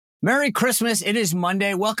Merry Christmas. It is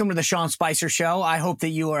Monday. Welcome to the Sean Spicer Show. I hope that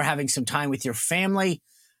you are having some time with your family,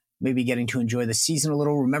 maybe getting to enjoy the season a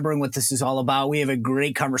little, remembering what this is all about. We have a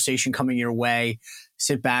great conversation coming your way.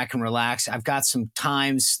 Sit back and relax. I've got some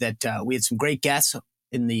times that we had some great guests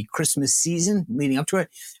in the Christmas season leading up to it.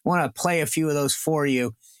 I want to play a few of those for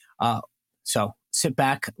you. So sit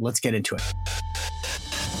back. Let's get into it.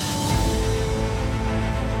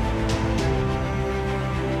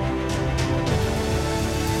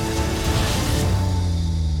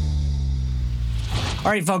 All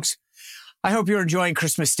right, folks, I hope you're enjoying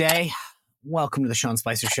Christmas Day. Welcome to the Sean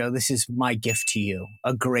Spicer Show. This is my gift to you.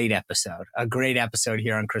 A great episode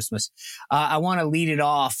here on Christmas. I want to lead it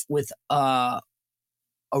off with a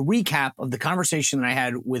recap of the conversation that I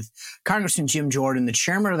had with Congressman Jim Jordan, the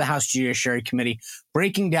chairman of the House Judiciary Committee,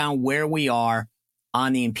 breaking down where we are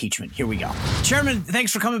on the impeachment. Here we go. Chairman,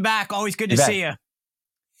 thanks for coming back. Always good to see you.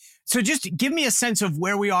 So just give me a sense of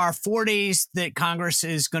where we are. 4 days that Congress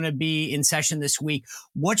is going to be in session this week.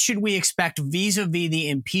 What should we expect vis-a-vis the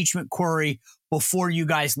impeachment query before you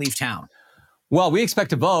guys leave town? Well, we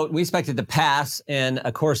expect to vote. We expect it to pass. And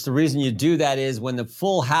of course, the reason you do that is when the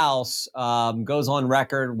full House goes on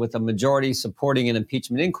record with a majority supporting an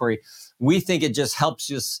impeachment inquiry, we think it just helps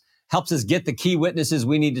us get the key witnesses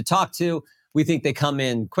we need to talk to. We think they come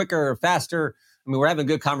in quicker, faster. I mean, we're having a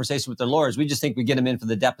good conversation with their lawyers. We just think we get them in for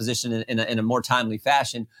the deposition in a more timely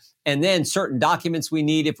fashion. And then certain documents we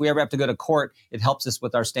need, if we ever have to go to court, it helps us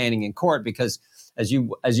with our standing in court because, as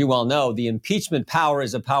you well know, the impeachment power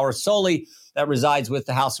is a power solely that resides with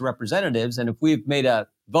the House of Representatives. And if we've made a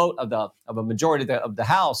vote of a majority of the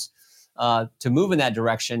House to move in that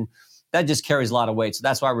direction, that just carries a lot of weight. So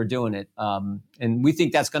that's why we're doing it. And we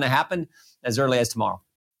think that's going to happen as early as tomorrow.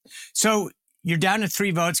 So you're down to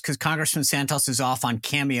 3 votes because Congressman Santos is off on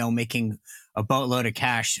Cameo making a boatload of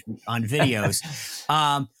cash on videos.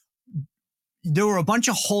 There were a bunch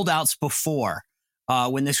of holdouts before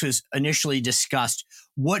when this was initially discussed.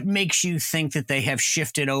 What makes you think that they have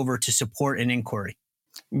shifted over to support an inquiry?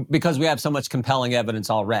 Because we have so much compelling evidence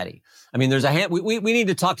already. I mean, there's we need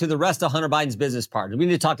to talk to the rest of Hunter Biden's business partners. We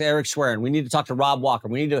need to talk to Eric Schwerin. We need to talk to Rob Walker.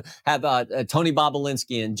 We need to have Tony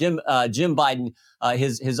Bobolinsky and Jim Biden,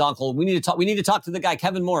 his uncle. We need to talk to the guy,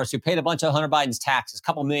 Kevin Morris, who paid a bunch of Hunter Biden's taxes,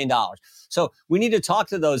 $2 million. So we need to talk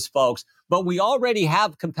to those folks, but we already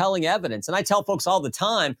have compelling evidence. And I tell folks all the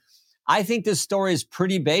time, I think this story is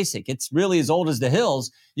pretty basic. It's really as old as the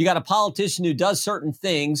hills. You got a politician who does certain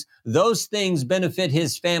things. Those things benefit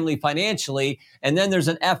his family financially. And then there's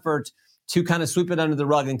an effort to kind of sweep it under the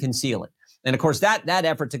rug and conceal it. And of course, that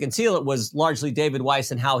effort to conceal it was largely David Weiss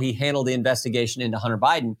and how he handled the investigation into Hunter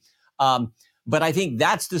Biden. But I think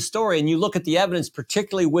that's the story. And you look at the evidence,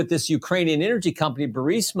 particularly with this Ukrainian energy company,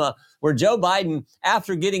 Burisma, where Joe Biden,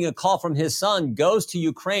 after getting a call from his son, goes to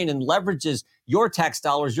Ukraine and leverages your tax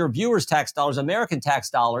dollars, your viewers' tax dollars, American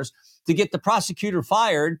tax dollars, to get the prosecutor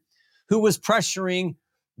fired who was pressuring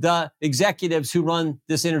the executives who run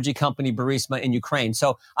this energy company, Burisma, in Ukraine.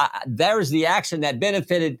 So there's the action that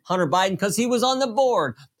benefited Hunter Biden because he was on the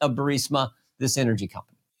board of Burisma, this energy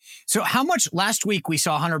company. So how much last week we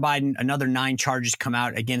saw Hunter Biden, another 9 charges come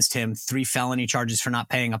out against him, 3 felony charges for not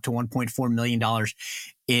paying up to $1.4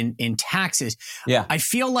 million in taxes. Yeah. I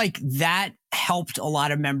feel like that helped a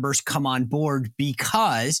lot of members come on board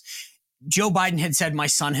because Joe Biden had said, my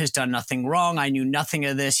son has done nothing wrong. I knew nothing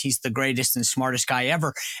of this. He's the greatest and smartest guy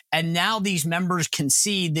ever. And now these members can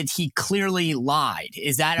see that he clearly lied.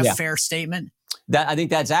 Is that a fair statement? I think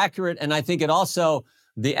that's accurate. And I think it also,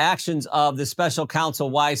 the actions of the special counsel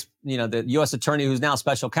Weiss, the U.S. attorney who's now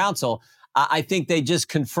special counsel, I think they just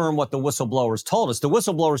confirm what the whistleblowers told us. The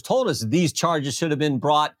whistleblowers told us these charges should have been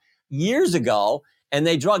brought years ago, and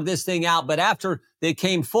they drug this thing out. But after they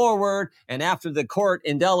came forward and after the court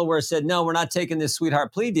in Delaware said, no, we're not taking this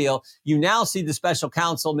sweetheart plea deal, you now see the special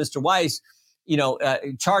counsel, Mr. Weiss,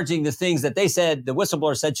 charging the things that they said, the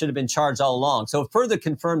whistleblower said should have been charged all along. So it further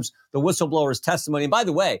confirms the whistleblower's testimony. And by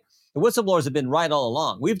the way, the whistleblowers have been right all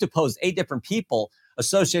along. We've deposed 8 different people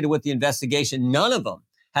associated with the investigation. None of them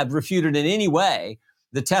have refuted in any way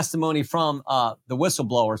the testimony from the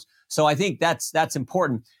whistleblowers. So I think that's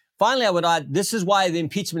important. Finally, I would add, this is why the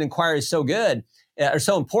impeachment inquiry is so good or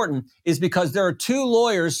so important, is because there are 2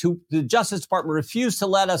 lawyers who the Justice Department refused to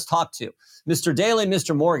let us talk to, Mr. Daley and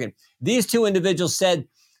Mr. Morgan. These 2 individuals said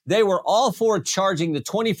they were all for charging the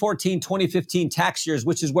 2014, 2015 tax years,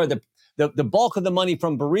 which is where the bulk of the money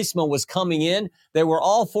from Burisma was coming in. They were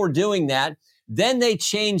all for doing that. Then they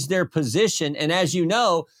changed their position. And as you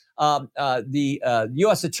know, the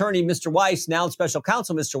U.S. Attorney, Mr. Weiss, now Special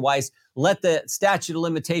Counsel, Mr. Weiss, let the statute of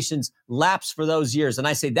limitations lapse for those years. And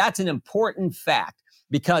I say that's an important fact.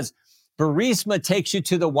 because Burisma takes you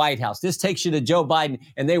to the White House. This takes you to Joe Biden,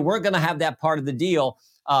 and they weren't going to have that part of the deal,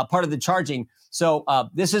 part of the charging. So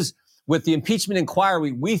this is with the impeachment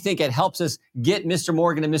inquiry. We think it helps us get Mr.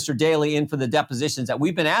 Morgan and Mr. Daley in for the depositions that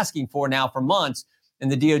we've been asking for now for months,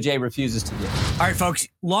 and the DOJ refuses to do. All right, folks,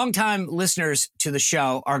 longtime listeners to the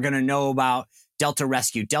show are going to know about Delta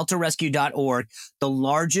Rescue. DeltaRescue.org, the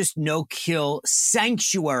largest no-kill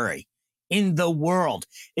sanctuary in the world.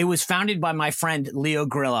 It was founded by my friend Leo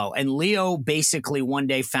Grillo, and Leo basically one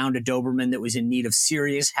day found a Doberman that was in need of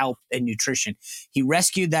serious help and nutrition. He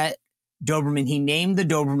rescued that Doberman. He named the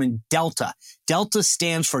Doberman Delta. Delta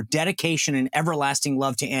stands for dedication and everlasting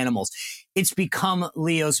love to animals. It's become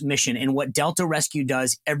Leo's mission and what Delta Rescue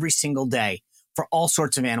does every single day for all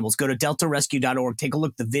sorts of animals. Go to DeltaRescue.org. Take a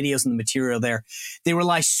look at the videos and the material there. They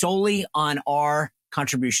rely solely on our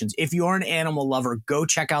contributions. If you're an animal lover, go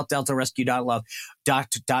check out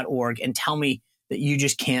DeltaRescue.org and tell me that you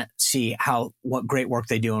just can't see what great work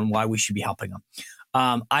they do and why we should be helping them.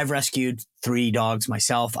 I've rescued 3 dogs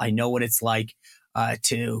myself. I know what it's like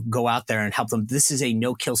to go out there and help them. This is a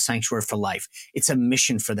no-kill sanctuary for life. It's a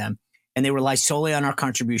mission for them, and they rely solely on our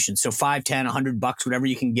contributions. So $5, $10, $100, whatever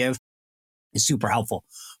you can give is super helpful.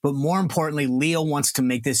 But more importantly, Leo wants to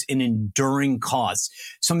make this an enduring cause,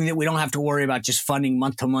 something that we don't have to worry about just funding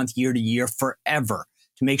month to month, year to year, forever,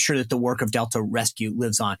 to make sure that the work of Delta Rescue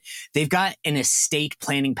lives on. They've got an estate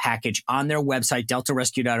planning package on their website,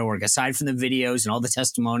 DeltaRescue.org. Aside from the videos and all the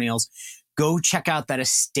testimonials, go check out that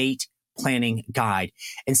estate planning guide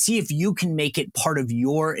and see if you can make it part of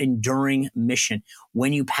your enduring mission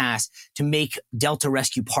when you pass to make Delta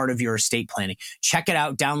Rescue part of your estate planning. Check it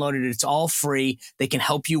out, download it. It's all free. They can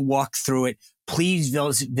help you walk through it. Please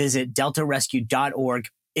visit DeltaRescue.org.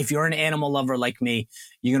 If you're an animal lover like me,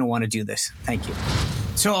 you're going to want to do this. Thank you.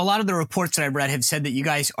 So a lot of the reports that I've read have said that you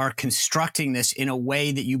guys are constructing this in a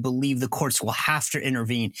way that you believe the courts will have to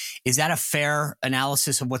intervene. Is that a fair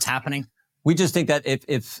analysis of what's happening? We just think that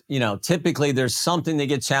if typically there's something that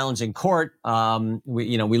gets challenged in court.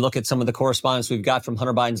 We look at some of the correspondence we've got from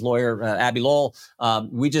Hunter Biden's lawyer, Abby Lowell.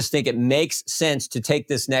 We just think it makes sense to take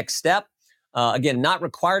this next step. Again, not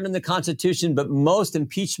required in the Constitution, but most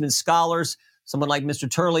impeachment scholars, someone like Mr.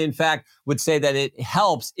 Turley, in fact, would say that it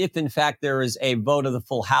helps if, in fact, there is a vote of the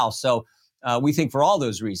full House. So we think for all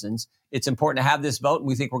those reasons, it's important to have this vote, and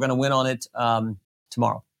we think we're going to win on it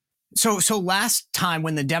tomorrow. So last time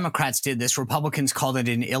when the Democrats did this, Republicans called it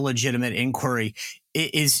an illegitimate inquiry.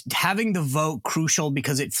 Is having the vote crucial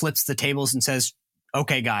because it flips the tables and says,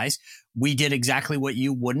 okay, guys, we did exactly what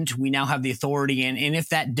you wouldn't. We now have the authority. And if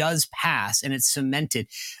that does pass and it's cemented,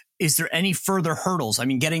 is there any further hurdles? I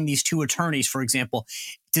mean, getting these 2 attorneys, for example,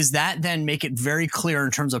 does that then make it very clear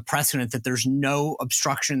in terms of precedent that there's no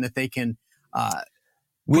obstruction that they can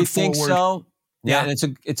We think forward? so. Yeah, and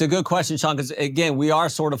it's a good question, Sean, because again, we are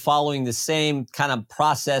sort of following the same kind of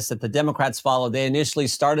process that the Democrats followed. They initially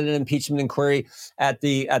started an impeachment inquiry at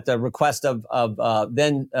the request of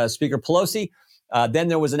then Speaker Pelosi. Then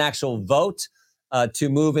there was an actual vote to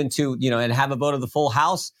move into, and have a vote of the full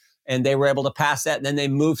House, and they were able to pass that. And then they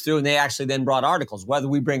moved through, and they actually then brought articles. Whether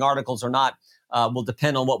we bring articles or not will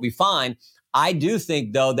depend on what we find. I do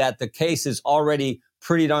think, though, that the case is already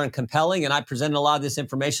pretty darn compelling. And I presented a lot of this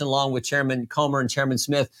information along with Chairman Comer and Chairman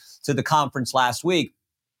Smith to the conference last week.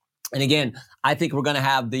 And again, I think we're going to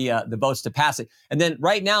have the votes to pass it. And then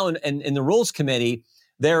right now in the Rules Committee,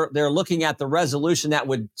 they're looking at the resolution that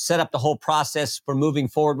would set up the whole process for moving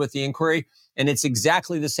forward with the inquiry. And it's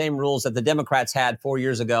exactly the same rules that the Democrats had 4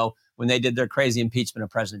 years ago when they did their crazy impeachment of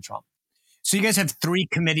President Trump. So you guys have 3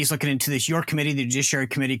 committees looking into this. Your committee, the Judiciary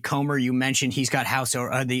Committee, Comer, you mentioned he's got House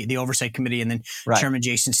or the Oversight Committee, and then Right. Chairman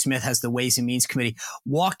Jason Smith has the Ways and Means Committee.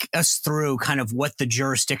 Walk us through kind of what the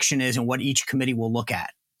jurisdiction is and what each committee will look at.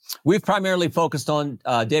 We've primarily focused on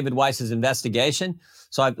David Weiss's investigation.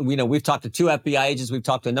 So we've talked to 2 FBI agents. We've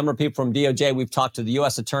talked to a number of people from DOJ. We've talked to the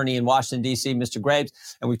U.S. Attorney in Washington, D.C., Mr.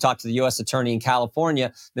 Graves, and we've talked to the U.S. Attorney in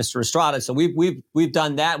California, Mr. Estrada. So we've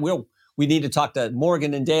done that. We need to talk to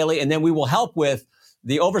Morgan and Daley, and then we will help with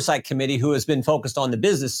the Oversight Committee, who has been focused on the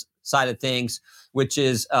business side of things, which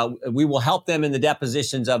is we will help them in the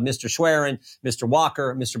depositions of Mr. Schwerin, Mr.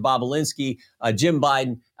 Walker, Mr. Bobolinsky, Jim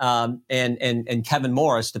Biden, and Kevin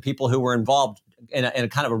Morris, the people who were involved in a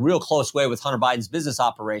kind of a real close way with Hunter Biden's business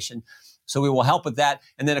operation. So we will help with that.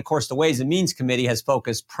 And then, of course, the Ways and Means Committee has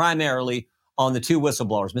focused primarily on the 2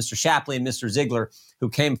 whistleblowers, Mr. Shapley and Mr. Ziegler, who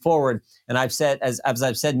came forward. And I've said, as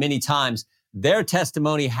I've said many times, their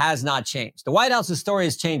testimony has not changed. The White House's story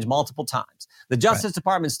has changed multiple times. The Justice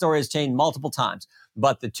Department's story has changed multiple times.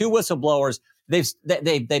 But the 2 whistleblowers They've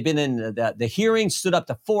been in the hearings, stood up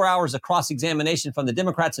to 4 hours of cross-examination from the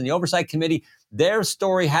Democrats in the Oversight Committee. Their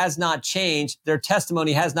story has not changed. Their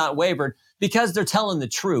testimony has not wavered because they're telling the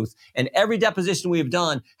truth. And every deposition we've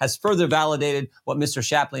done has further validated what Mr.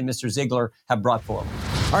 Shapley and Mr. Ziegler have brought forward.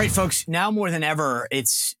 All right, folks, now more than ever,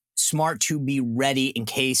 it's smart to be ready in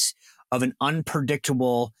case of an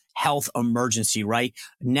unpredictable health emergency, right?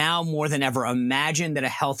 Now more than ever, imagine that a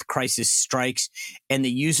health crisis strikes and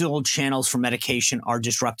the usual channels for medication are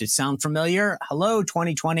disrupted. Sound familiar? Hello,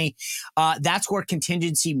 2020. That's where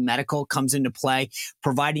contingency medical comes into play,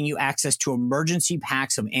 providing you access to emergency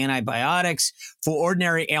packs of antibiotics for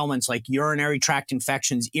ordinary ailments like urinary tract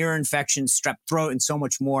infections, ear infections, strep throat, and so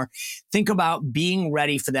much more. Think about being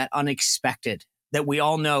ready for that unexpected that we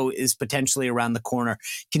all know is potentially around the corner.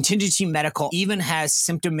 Contingency Medical even has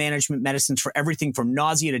symptom management medicines for everything from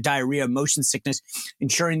nausea to diarrhea, motion sickness,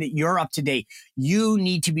 ensuring that you're up to date. You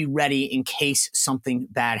need to be ready in case something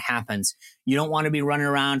bad happens. You don't want to be running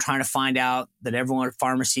around trying to find out that everyone at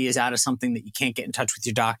pharmacy is out of something that you can't get in touch with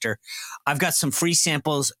your doctor. I've got some free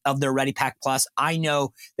samples of their Ready Pack Plus. I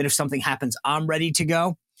know that if something happens, I'm ready to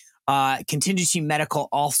go. Contingency Medical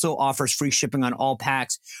also offers free shipping on all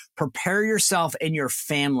packs. Prepare yourself and your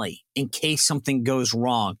family in case something goes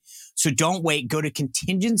wrong. So don't wait. Go to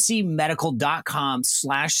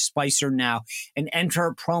contingencymedical.com/Spicer now and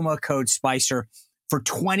enter promo code Spicer for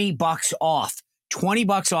 $20 off.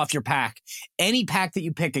 $20 off your pack. Any pack that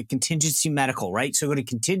you pick at Contingency Medical, right? So go to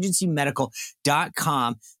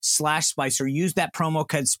contingencymedical.com/Spicer. Use that promo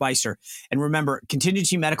code Spicer. And remember,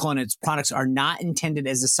 Contingency Medical and its products are not intended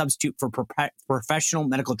as a substitute for professional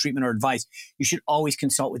medical treatment or advice. You should always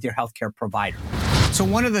consult with your healthcare provider. So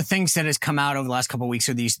one of the things that has come out over the last couple of weeks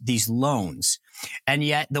are these loans. And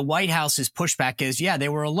yet the White House's pushback is, yeah, they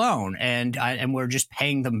were a loan and we're just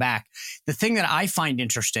paying them back. The thing that I find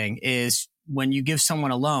interesting is when you give someone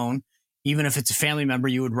a loan, even if it's a family member,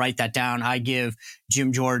 you would write that down. I give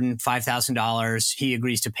Jim Jordan $5,000. He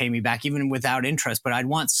agrees to pay me back, even without interest. But I'd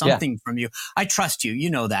want something from you. I trust you. You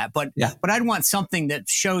know that. But I'd want something that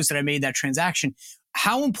shows that I made that transaction.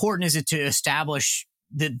 How important is it to establish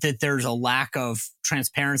that there's a lack of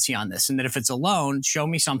transparency on this, and that if it's a loan, show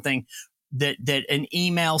me something that an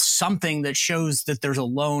email, something that shows that there's a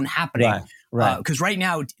loan happening. Right. Because right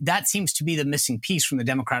now that seems to be the missing piece from the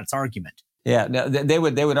Democrats' argument. Yeah, no, they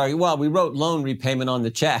would argue, well, we wrote loan repayment on the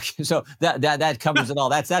check, so that covers it all.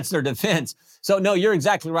 That's their defense. So no, you're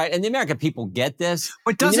exactly right, and the American people get this.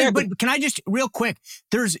 But but can I just real quick?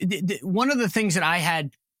 There's one of the things that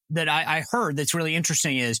I heard that's really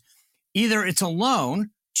interesting is either it's a loan.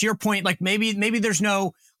 To your point, like maybe there's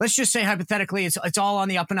no. Let's just say hypothetically, it's all on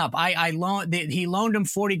the up and up. He loaned him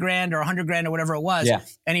 $40,000 or $100,000 or whatever it was,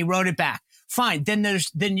 and he wrote it back. Fine. Then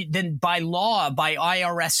by law, by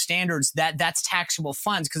IRS standards, that's taxable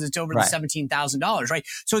funds because it's over the $17,000, right?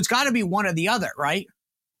 So it's got to be one or the other, right?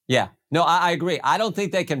 Yeah. No, I agree. I don't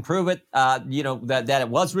think they can prove it. That it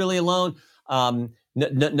was really a loan.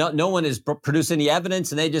 No one has produced any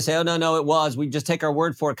evidence, and they just say, "Oh no, it was." We just take our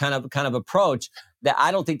word for it, kind of approach. That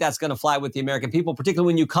I don't think that's going to fly with the American people, particularly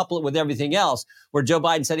when you couple it with everything else, where Joe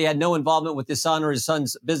Biden said he had no involvement with his son or his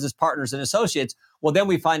son's business partners and associates. Well, then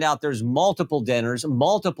we find out there's multiple dinners,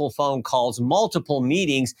 multiple phone calls, multiple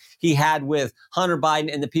meetings he had with Hunter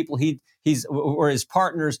Biden and the people he's or his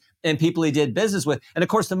partners and people he did business with. And of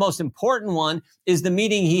course, the most important one is the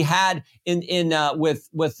meeting he had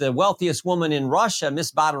with the wealthiest woman in Russia,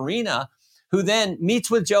 Miss Baturina, who then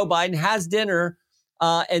meets with Joe Biden, has dinner.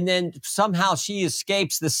 And then somehow she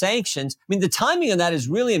escapes the sanctions. I mean, the timing of that is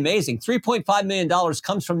really amazing. $3.5 million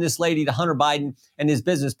comes from this lady to Hunter Biden and his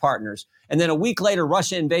business partners. And then a week later,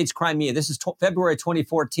 Russia invades Crimea. This is February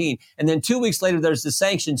 2014. And then 2 weeks later, there's the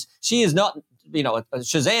sanctions. She is not,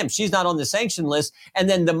 Shazam, she's not on the sanction list. And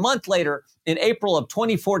then the month later, in April of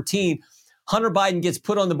 2014, Hunter Biden gets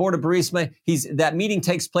put on the board of Burisma. That meeting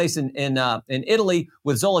takes place in Italy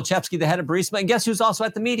with Zolochevsky, the head of Burisma. And guess who's also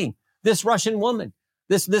at the meeting? This Russian woman.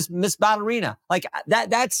 This Miss Baturina, like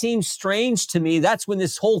that seems strange to me. That's when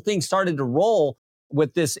this whole thing started to roll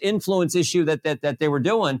with this influence issue that they were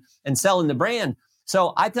doing and selling the brand.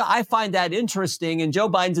 So I find that interesting. And Joe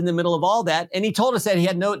Biden's in the middle of all that, and he told us that he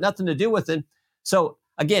had nothing to do with it. So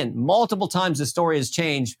again, multiple times the story has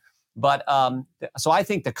changed, but so I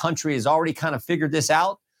think the country has already kind of figured this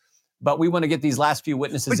out. But we want to get these last few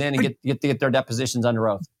witnesses in and get their depositions under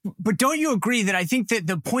oath. But don't you agree that I think that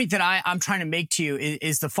the point that I'm trying to make to you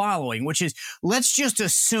is the following, which is let's just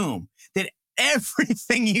assume that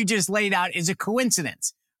everything you just laid out is a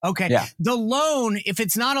coincidence, Okay. Yeah. The loan, if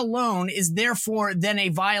it's not a loan, is therefore then a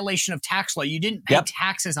violation of tax law. You didn't pay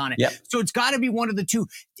taxes on it. Yep. So it's got to be one of the two.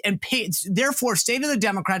 And therefore, state of the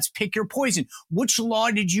Democrats, pick your poison. Which law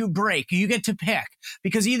did you break? You get to pick,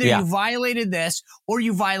 because either you violated this or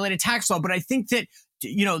you violated tax law. But I think that,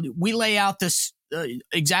 we lay out this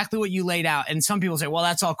exactly what you laid out. And some people say, well,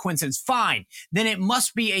 that's all coincidence. Fine. Then it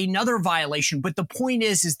must be another violation. But the point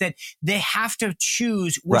is that they have to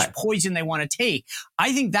choose which poison they want to take.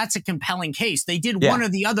 I think that's a compelling case. They did one or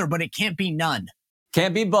the other, but it can't be none.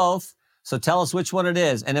 Can't be both. So tell us which one it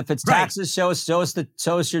is. And if it's taxes, show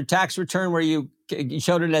us your tax return where you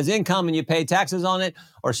showed it as income and you pay taxes on it,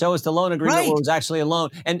 or show us the loan agreement where it was actually a loan.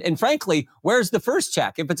 And frankly, where's the first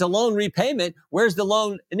check? If it's a loan repayment, where's the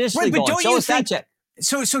loan initially going? Show us that check.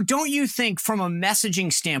 So don't you think from a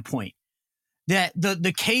messaging standpoint that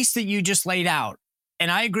the case that you just laid out,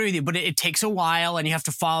 and I agree with you, but it takes a while and you have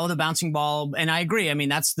to follow the bouncing ball. And I agree. I mean,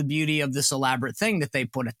 that's the beauty of this elaborate thing that they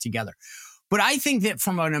put it together. But I think that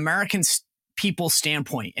from an American people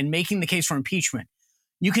standpoint and making the case for impeachment,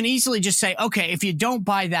 you can easily just say, okay, if you don't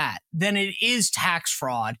buy that, then it is tax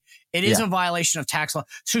fraud. It is a violation of tax law.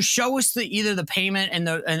 So show us either the payment and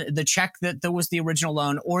the check that was the original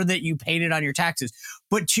loan, or that you paid it on your taxes.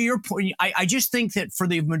 But to your point, I just think that for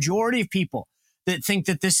the majority of people that think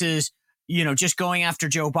that this is, just going after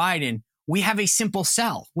Joe Biden, we have a simple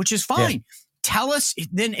sell, which is fine. Yeah. Tell us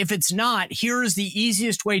then if it's not, here is the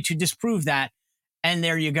easiest way to disprove that. And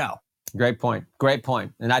there you go. Great point. Great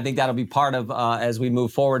point. And I think that'll be part of, as we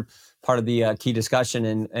move forward, part of the key discussion.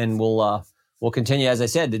 And we'll continue, as I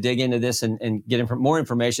said, to dig into this and get more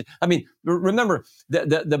information. I mean, remember,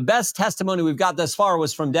 the best testimony we've got thus far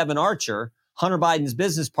was from Devin Archer, Hunter Biden's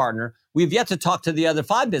business partner. We've yet to talk to the other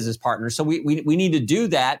 5 business partners. So we need to do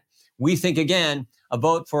that. We think, again, a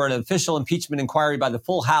vote for an official impeachment inquiry by the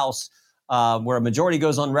full House, where a majority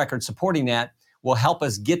goes on record supporting that, will help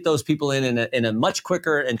us get those people in a much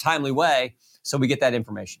quicker and timely way, so we get that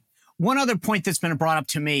information. One other point that's been brought up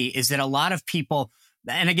to me is that a lot of people,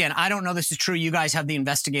 and again, I don't know this is true, you guys have the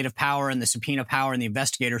investigative power and the subpoena power and the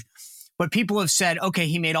investigators, but people have said, okay,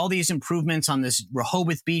 he made all these improvements on this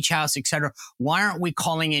Rehoboth Beach house, et cetera. Why aren't we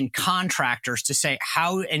calling in contractors to say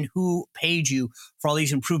how and who paid you for all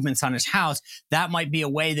these improvements on his house? That might be a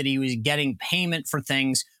way that he was getting payment for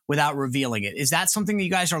things without revealing it. Is that something that you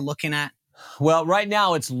guys are looking at? Well, right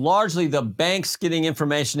now, it's largely the banks getting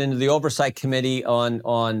information into the oversight committee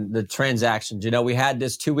on the transactions. We had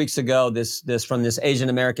this 2 weeks ago, this from this Asian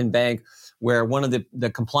American bank, where one of the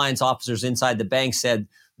compliance officers inside the bank said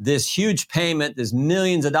this huge payment, there's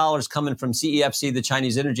millions of dollars coming from CEFC, the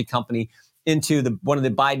Chinese energy company, into one of the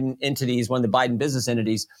Biden entities, one of the Biden business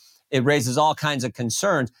entities. It raises all kinds of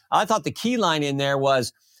concerns. I thought the key line in there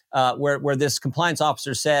was where this compliance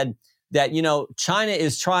officer said that, China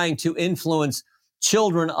is trying to influence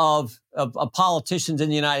children of politicians in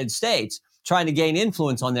the United States, trying to gain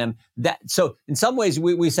influence on them. So in some ways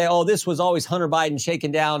we say, oh, this was always Hunter Biden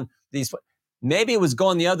shaking down these. Maybe it was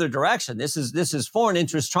going the other direction. This is foreign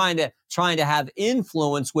interests trying to have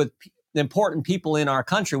influence with important people in our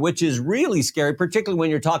country, which is really scary, particularly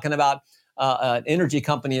when you're talking about an energy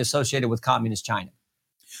company associated with communist China.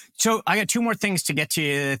 So I got 2 more things to get to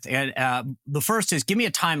you. The first is, give me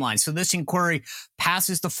a timeline. So this inquiry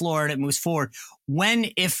passes the floor and it moves forward.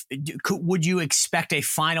 Would you expect a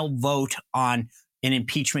final vote on an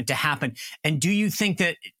impeachment to happen? And do you think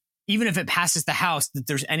that even if it passes the House, that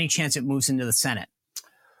there's any chance it moves into the Senate?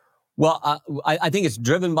 Well, I think it's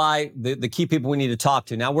driven by the key people we need to talk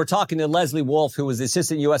to. Now, we're talking to Leslie Wolf, who was the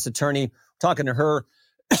assistant U.S. attorney, talking to her,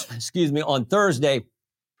 on Thursday.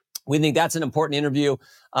 We think that's an important interview.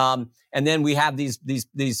 And then we have these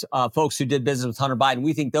folks who did business with Hunter Biden.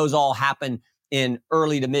 We think those all happen in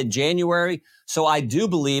early to mid-January. So I do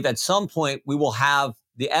believe at some point we will have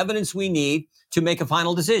the evidence we need to make a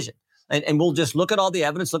final decision. And we'll just look at all the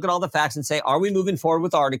evidence, look at all the facts and say, are we moving forward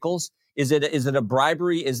with articles? Is it a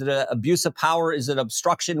bribery? Is it an abuse of power? Is it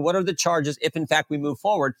obstruction? What are the charges if, in fact, we move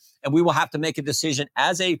forward? And we will have to make a decision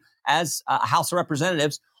as a House of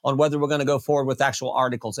Representatives on whether we're going to go forward with actual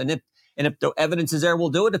articles. And if the evidence is there, we'll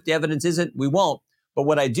do it. If the evidence isn't, we won't. But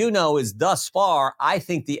what I do know is thus far, I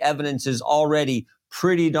think the evidence is already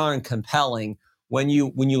pretty darn compelling when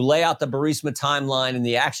you lay out the Burisma timeline and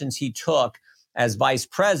the actions he took as vice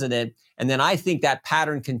president. And then I think that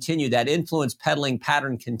pattern continued, that influence peddling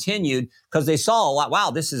pattern continued, because they saw a lot,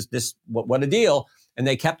 wow, what a deal. And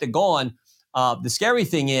they kept it going. The scary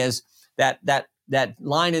thing is that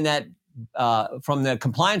line in that from the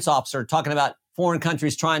compliance officer talking about foreign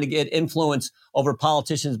countries trying to get influence over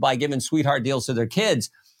politicians by giving sweetheart deals to their kids.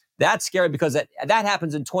 That's scary because that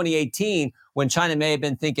happens in 2018 when China may have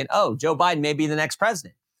been thinking, oh, Joe Biden may be the next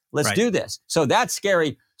president. Let's do this. So that's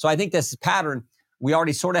scary. So I think this pattern we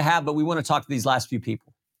already sort of have, but we want to talk to these last few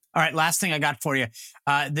people. All right, last thing I got for you.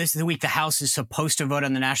 This week, the House is supposed to vote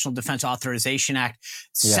on the National Defense Authorization Act.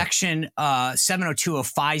 Section 702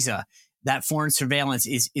 of FISA, that foreign surveillance,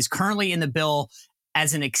 is currently in the bill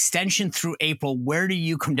as an extension through April. Where do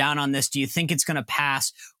you come down on this? Do you think it's going to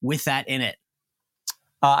pass with that in it?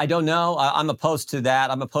 I don't know. I'm opposed to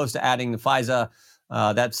that. I'm opposed to adding the FISA,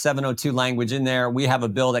 that 702 language in there. We have a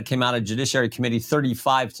bill that came out of Judiciary Committee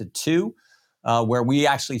 35-2, where we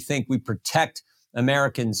actually think we protect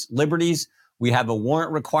Americans' liberties. We have a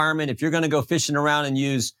warrant requirement. If you're going to go fishing around and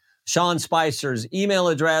use Sean Spicer's email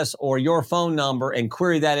address or your phone number and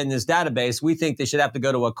query that in this database, we think they should have to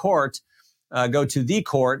go to a court, go to the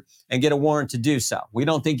court and get a warrant to do so. We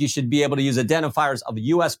don't think you should be able to use identifiers of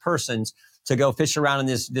U.S. persons to go fish around in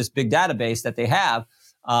this big database that they have.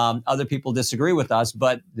 Other people disagree with us,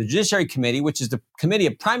 but the Judiciary Committee, which is the committee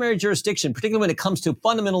of primary jurisdiction, particularly when it comes to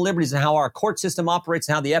fundamental liberties and how our court system operates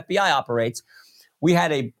and how the FBI operates, we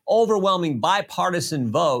had an overwhelming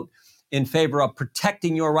bipartisan vote in favor of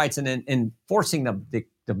protecting your rights and enforcing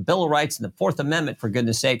the Bill of Rights and the Fourth Amendment, for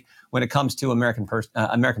goodness sake, when it comes to American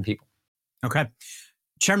people. Okay.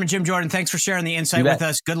 Chairman Jim Jordan, thanks for sharing the insight with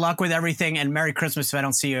us. Good luck with everything, and Merry Christmas if I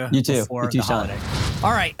don't see you before the holiday.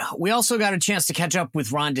 All right. We also got a chance to catch up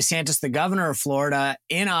with Ron DeSantis, the governor of Florida,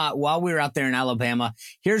 while we were out there in Alabama.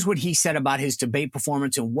 Here's what he said about his debate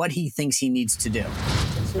performance and what he thinks he needs to do.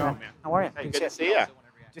 How are you? Good to see you.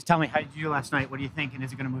 Just tell me, how did you do last night? What do you think, and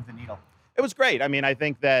is it going to move the needle? It was great. I mean, I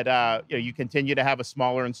think that you continue to have a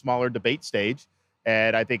smaller and smaller debate stage,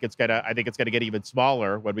 and I think it's gonna get even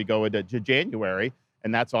smaller when we go into January,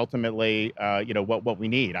 and that's ultimately what we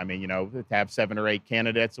need. I mean, to have 7 or 8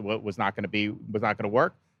 candidates was not going to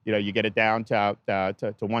work. You get it down to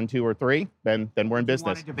 1, 2, or 3, then we're in business. You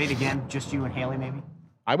want to debate again, just you and Haley, maybe?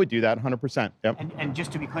 I would do that 100%. Yep. And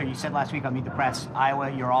just to be clear, you said last week on Meet the Press,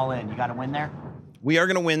 Iowa, you're all in. You got to win there? We are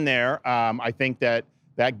going to win there. I think that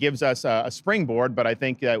gives us a springboard, but I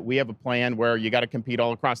think that we have a plan where you got to compete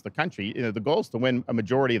all across the country. The goal is to win a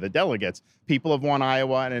majority of the delegates. People have won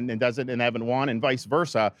Iowa and haven't won, and vice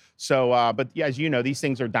versa. So, but as you know, these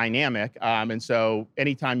things are dynamic, and so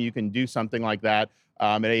anytime you can do something like that,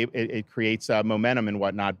 it creates momentum and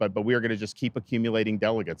whatnot. But we are going to just keep accumulating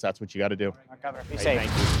delegates. That's what you got to do. Governor, be safe.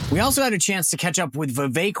 Thank you. We also had a chance to catch up with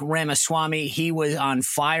Vivek Ramaswamy. He was on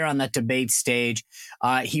fire on that debate stage.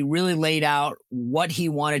 He really laid out what he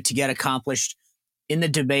wanted to get accomplished in the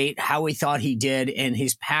debate, how he thought he did, and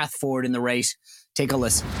his path forward in the race. Take a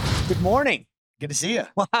listen. Good morning. Good to see you.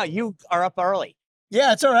 Wow, you are up early.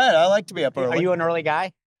 Yeah, it's all right. I like to be up early. Are you an early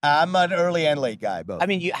guy? I'm an early and late guy, both. I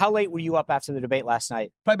mean, how late were you up after the debate last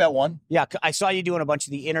night? Probably about 1. Yeah, I saw you doing a bunch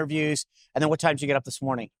of the interviews. And then what time did you get up this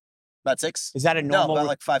morning? About 6. Is that a normal? No, about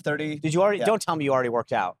like 5:30. Did you already? Yeah. Don't tell me you already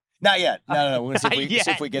worked out. Not yet. No. We're going to see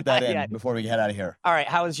if we get that Not in yet. before we head out of here. All right.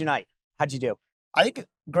 How was your night? How'd you do? I think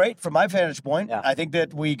great from my vantage point. Yeah. I think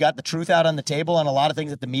that we got the truth out on the table on a lot of things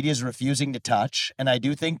that the media is refusing to touch. And I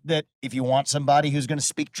do think that if you want somebody who's going to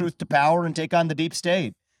speak truth to power and take on the deep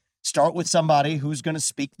state, start with somebody who's going to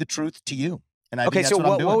speak the truth to you. And I think that's what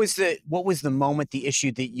I'm doing. What was the moment, the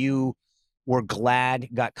issue that you were glad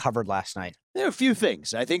got covered last night? There are a few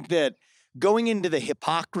things. I think that going into the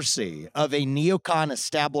hypocrisy of a neocon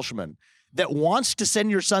establishment that wants to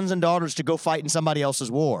send your sons and daughters to go fight in somebody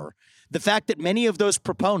else's war, the fact that many of those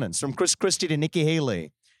proponents, from Chris Christie to Nikki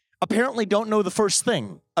Haley, apparently don't know the first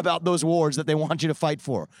thing about those wars that they want you to fight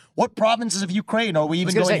for. What provinces of Ukraine are we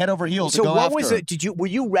even going head over heels to go after? So what was it? Were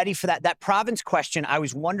you ready for that province question? I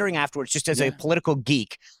was wondering afterwards, just as a political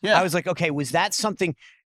geek. Yeah. I was like, okay, was that something?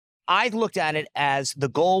 I looked at it as the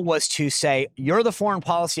goal was to say, you're the foreign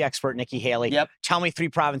policy expert, Nikki Haley. Yep. Tell me 3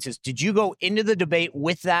 provinces. Did you go into the debate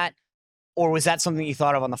with that? Or was that something you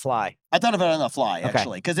thought of on the fly? I thought of it on the fly,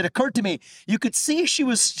 actually, because it occurred to me, you could see she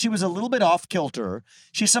was a little bit off kilter.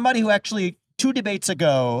 She's somebody who actually 2 debates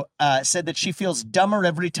ago said that she feels dumber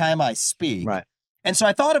every time I speak. Right. And so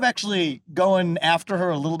I thought of actually going after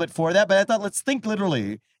her a little bit for that, but I thought, let's think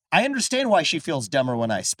literally. I understand why she feels dumber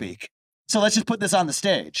when I speak. So let's just put this on the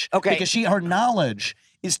stage. Okay. Because her knowledge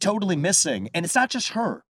is totally missing. And it's not just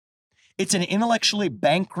her. It's an intellectually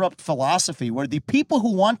bankrupt philosophy where the people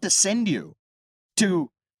who want to send you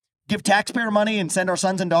to give taxpayer money and send our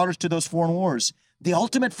sons and daughters to those foreign wars, the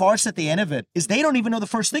ultimate farce at the end of it is they don't even know the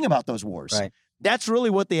first thing about those wars. Right. That's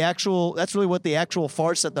really what the actual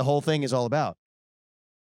farce at the whole thing is all about.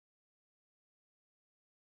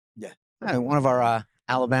 Yeah. One of our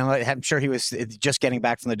Alabama, I'm sure he was just getting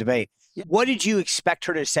back from the debate. What did you expect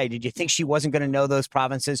her to say? Did you think she wasn't going to know those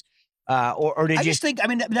provinces? Or did I you just think, I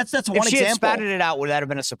mean, that's one if she example. had spouted it out, would that have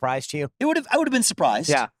been a surprise to you? I would have been surprised.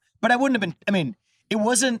 Yeah. But I wouldn't have been, I mean, it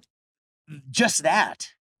wasn't just that.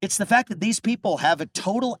 It's the fact that these people have a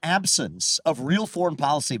total absence of real foreign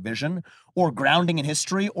policy vision or grounding in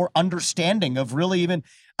history or understanding of really even,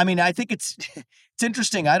 I mean, I think it's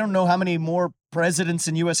interesting. I don't know how many more presidents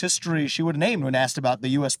in U.S. history she would have named when asked about the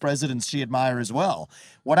U.S. presidents she admires as well.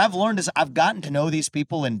 What I've learned is I've gotten to know these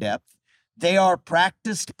people in depth. They are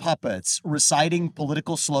practiced puppets reciting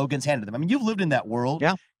political slogans handed to them. I mean, you've lived in that world.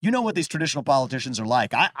 Yeah. You know what these traditional politicians are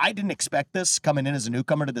like. I didn't expect this coming in as a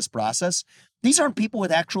newcomer to this process. These aren't people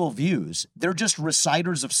with actual views. They're just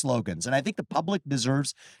reciters of slogans. And I think the public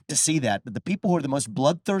deserves to see that the people who are the most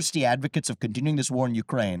bloodthirsty advocates of continuing this war in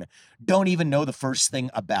Ukraine don't even know the first thing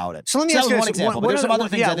about it. So let me ask that you was one example. But there's some other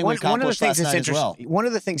things I think we accomplished last night as well. One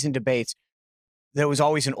of the things in debates that was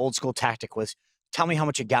always an old school tactic was, tell me how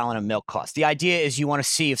much a gallon of milk costs. The idea is you want to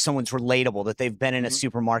see if someone's relatable, that they've been in a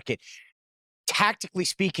supermarket. Tactically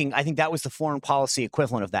speaking, I think that was the foreign policy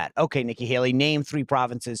equivalent of that. Okay, Nikki Haley, name 3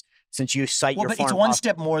 provinces since you cite your foreign policy. But it's one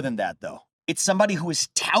step more than that, though. It's somebody who is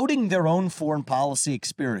touting their own foreign policy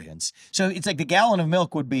experience. So it's like the gallon of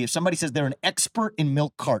milk would be if somebody says they're an expert in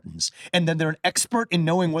milk cartons, and then they're an expert in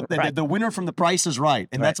knowing what the winner from The Price is Right,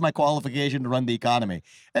 and that's my qualification to run the economy.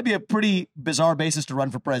 That'd be a pretty bizarre basis to run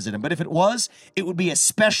for president. But if it was, it would be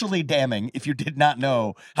especially damning if you did not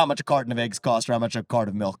know how much a carton of eggs cost or how much a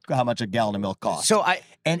gallon of milk costs. So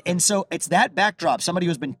so it's that backdrop, somebody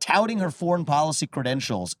who's been touting her foreign policy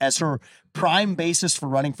credentials as her prime basis for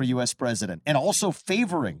running for U.S. president, and also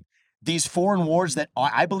favoring these foreign wars that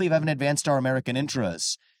I believe haven't advanced our American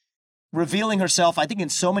interests, revealing herself, I think, in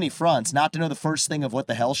so many fronts, not to know the first thing of what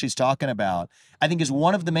the hell she's talking about, I think is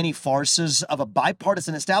one of the many farces of a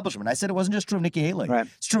bipartisan establishment. I said it wasn't just true of Nikki Haley. Right.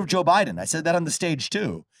 It's true of Joe Biden. I said that on the stage,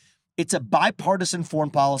 too. It's a bipartisan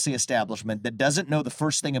foreign policy establishment that doesn't know the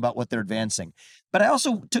first thing about what they're advancing. But I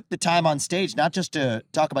also took the time on stage not just to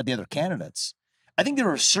talk about the other candidates. I think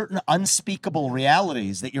there are certain unspeakable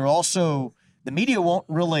realities that the media won't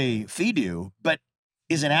really feed you, but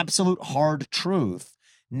is an absolute hard truth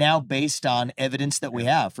now based on evidence that we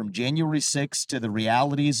have from January 6th to the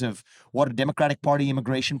realities of what a Democratic Party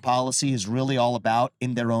immigration policy is really all about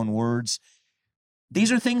in their own words. These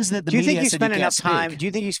are things that the media said you can't speak. Do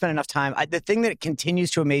you think you spend enough time? The thing that continues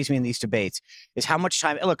to amaze me in these debates is how much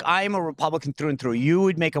time. Look, I am a Republican through and through. You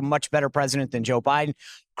would make a much better president than Joe Biden,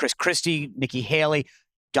 Chris Christie, Nikki Haley,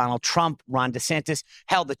 Donald Trump, Ron DeSantis.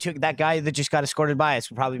 Hell, that guy that just got escorted by us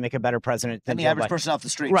would probably make a better president than the Joe average Biden. person off the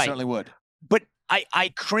street certainly would. But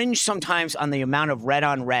I cringe sometimes on the amount of red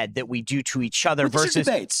on red that we do to each other versus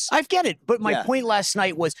debates. I get it. But my point last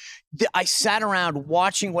night was I sat around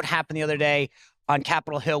watching what happened the other day on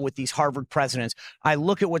Capitol Hill with these Harvard presidents. I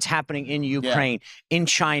look at what's happening in Ukraine, in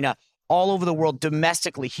China, all over the world,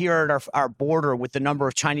 domestically, here at our border with the number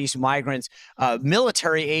of Chinese migrants,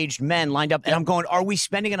 military-aged men lined up. And I'm going, are we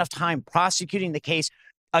spending enough time prosecuting the case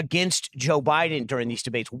against Joe Biden during these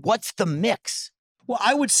debates? What's the mix? Well,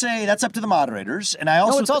 I would say that's up to the moderators. And I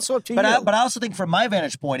also it's also up to you. But I also think from my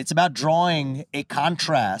vantage point, it's about drawing a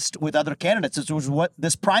contrast with other candidates. This was what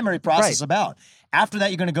this primary process is about. After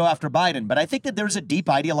that, you're going to go after Biden. But I think that there's a deep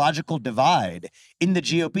ideological divide in the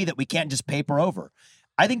GOP that we can't just paper over.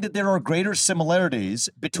 I think that there are greater similarities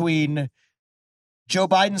between Joe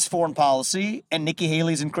Biden's foreign policy and Nikki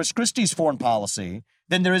Haley's and Chris Christie's foreign policy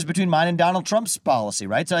than there is between mine and Donald Trump's policy,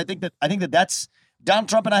 right? So I think that that's Donald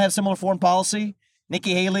Trump and I have similar foreign policy.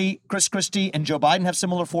 Nikki Haley, Chris Christie, and Joe Biden have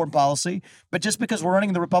similar foreign policy. But just because we're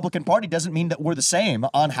running the Republican Party doesn't mean that we're the same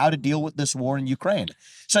on how to deal with this war in Ukraine.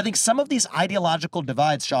 So I think some of these ideological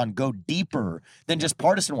divides, Sean, go deeper than just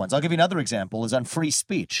partisan ones. I'll give you another example is on free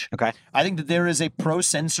speech. Okay. I think that there is a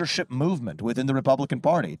pro-censorship movement within the Republican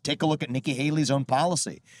Party. Take a look at Nikki Haley's own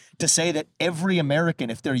policy to say that every American,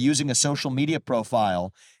 if they're using a social media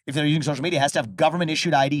profile, if they're using social media, has to have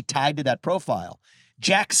government-issued ID tied to that profile.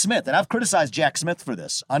 Jack Smith, and I've criticized Jack Smith for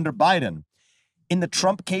this, under Biden, in the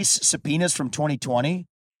Trump case subpoenas from 2020,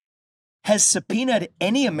 has subpoenaed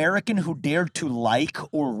any American who dared to like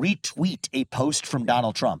or retweet a post from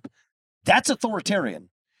Donald Trump. That's authoritarian.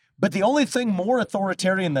 But the only thing more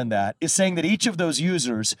authoritarian than that is saying that each of those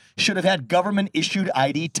users should have had government-issued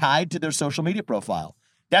ID tied to their social media profile.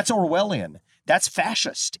 That's Orwellian. That's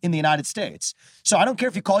fascist in the United States. So I don't care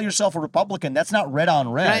if you call yourself a Republican. That's not red on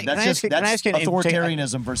red. That's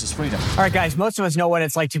authoritarianism versus freedom. All right, guys, most of us know what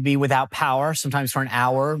it's like to be without power, sometimes for an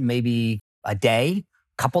hour, maybe a day,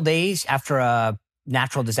 couple days after a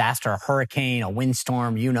natural disaster, a hurricane, a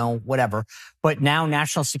windstorm, whatever. But now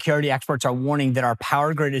national security experts are warning that our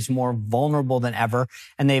power grid is more vulnerable than ever.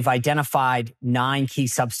 And they've identified 9 key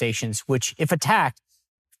substations, which if attacked,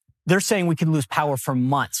 they're saying we could lose power for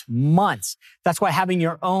months. That's why having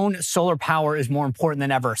your own solar power is more important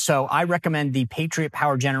than ever. So I recommend the Patriot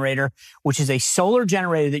Power Generator, which is a solar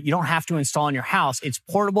generator that you don't have to install in your house. It's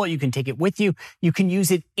portable. You can take it with you. You can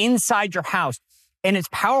use it inside your house. And it's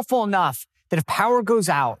powerful enough that if power goes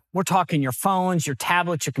out, we're talking your phones, your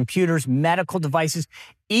tablets, your computers, medical devices,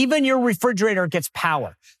 even your refrigerator gets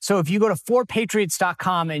power. So if you go to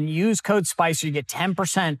 4patriots.com and use code SPICER, you get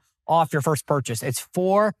 10% off your first purchase. It's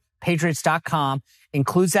 4patriots.com,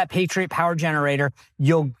 includes that Patriot Power Generator.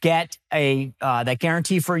 You'll get that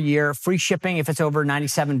guarantee for a year, free shipping if it's over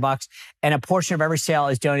 $97, and a portion of every sale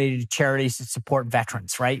is donated to charities that support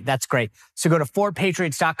veterans, right? That's great. So go to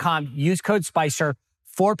 4patriots.com, use code SPICER,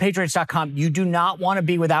 4patriots.com. You do not want to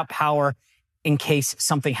be without power in case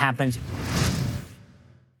something happens.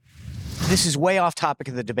 This is way off topic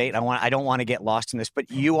of the debate. I don't want to get lost in this,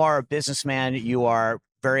 but you are a businessman. You are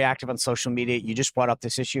very active on social media. You just brought up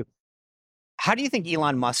this issue. How do you think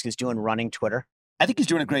Elon Musk is doing running Twitter? I think he's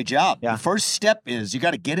doing a great job. Yeah. The first step is you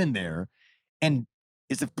got to get in there, and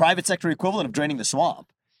it's the private sector equivalent of draining the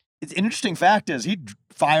swamp. It's an interesting fact is he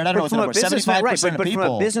fired, I don't know what the number, 75% of people.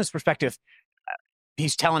 From a business perspective,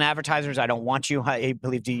 he's telling advertisers, I don't want you. I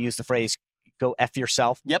believe you use the phrase, go F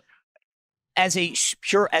yourself. Yep. As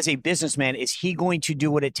a businessman, is he going to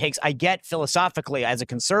do what it takes? I get philosophically, as a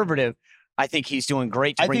conservative, I think he's doing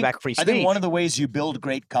great to bring back free speech. I think one of the ways you build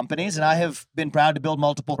great companies, and I have been proud to build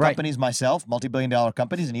multiple companies myself, multi-billion-dollar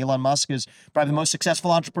companies, and Elon Musk is probably the most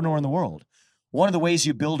successful entrepreneur in the world. One of the ways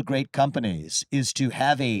you build great companies is to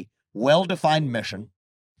have a well-defined mission,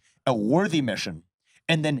 a worthy mission,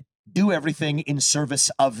 and then do everything in service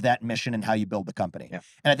of that mission and how you build the company. Yeah.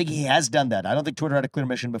 And I think he has done that. I don't think Twitter had a clear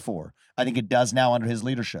mission before. I think it does now under his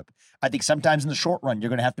leadership. I think sometimes in the short run, you're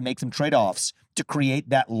going to have to make some trade-offs to create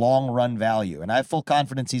that long-run value. And I have full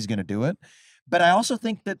confidence he's going to do it. But I also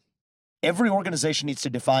think that every organization needs to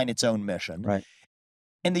define its own mission. Right.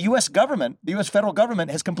 And the U.S. government, the U.S. federal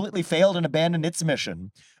government has completely failed and abandoned its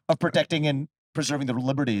mission of protecting and preserving the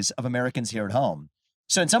liberties of Americans here at home.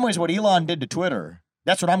 So in some ways, what Elon did to Twitter,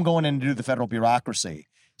 that's what I'm going in to do the federal bureaucracy.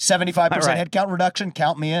 75% headcount reduction,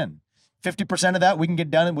 count me in. 50% of that we can get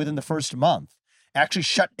done within the first month. Actually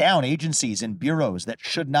shut down agencies and bureaus that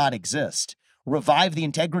should not exist. Revive the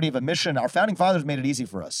integrity of a mission. Our founding fathers made it easy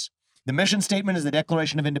for us. The mission statement is the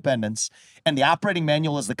Declaration of Independence, and the operating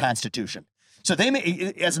manual is the Constitution. So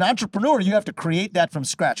as an entrepreneur, you have to create that from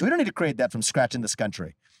scratch. We don't need to create that from scratch in this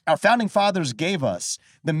country. Our founding fathers gave us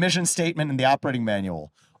the mission statement and the operating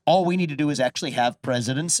manual. All we need to do is actually have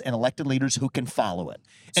presidents and elected leaders who can follow it.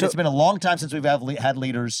 And it's been a long time since we've had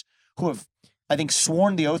leaders who have, I think,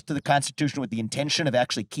 sworn the oath to the Constitution with the intention of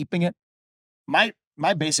actually keeping it. My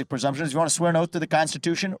basic presumption is if you want to swear an oath to the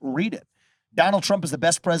Constitution, read it. Donald Trump is the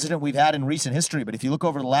best president we've had in recent history, but if you look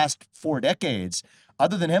over the last 4 decades,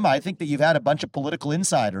 other than him, I think that you've had a bunch of political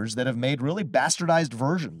insiders that have made really bastardized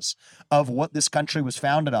versions of what this country was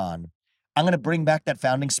founded on. I'm going to bring back that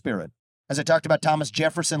founding spirit. As I talked about Thomas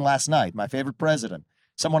Jefferson last night, my favorite president,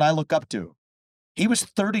 someone I look up to. He was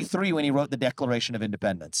 33 when he wrote the Declaration of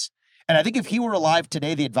Independence. And I think if he were alive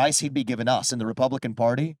today, the advice he'd be giving us in the Republican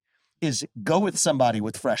Party is go with somebody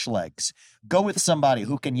with fresh legs. Go with somebody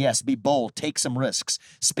who can, yes, be bold, take some risks,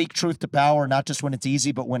 speak truth to power, not just when it's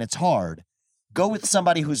easy, but when it's hard. Go with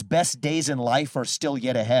somebody whose best days in life are still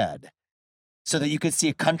yet ahead so that you could see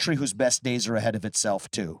a country whose best days are ahead of itself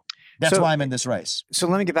too. That's why I'm in this race. So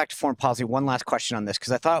let me get back to foreign policy. One last question on this,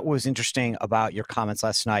 because I thought what was interesting about your comments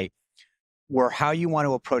last night were how you want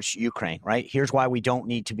to approach Ukraine, right? Here's why we don't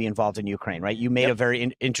need to be involved in Ukraine, right? You made a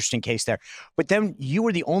very interesting case there. But then you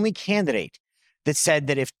were the only candidate that said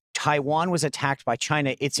that if Taiwan was attacked by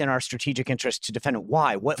China, it's in our strategic interest to defend it.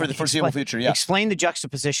 Why? For the foreseeable future, yeah. Explain the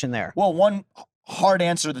juxtaposition there. Well, one hard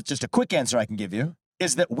answer that's just a quick answer I can give you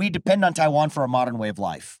is that we depend on Taiwan for a modern way of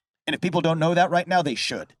life. And if people don't know that right now, they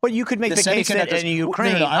should. But you could make the case that in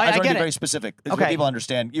Ukraine. No, I want to get be very specific. Okay. People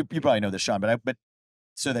understand. You probably know this, Sean, but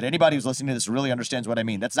so that anybody who's listening to this really understands what I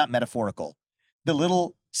mean. That's not metaphorical. The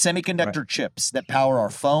little semiconductor chips that power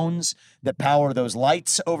our phones, that power those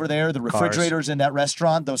lights over there, the refrigerators in that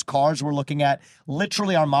restaurant, those cars we're looking at,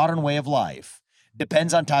 literally our modern way of life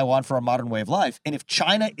depends on Taiwan for our modern way of life. And if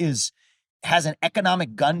China has an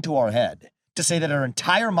economic gun to our head to say that our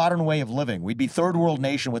entire modern way of living, we'd be third world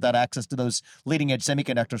nation without access to those leading edge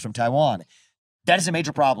semiconductors from Taiwan, that is a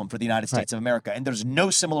major problem for the United States of America. And there's no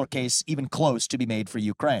similar case even close to be made for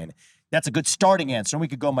Ukraine. That's a good starting answer. And we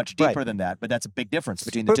could go much deeper than that, but that's a big difference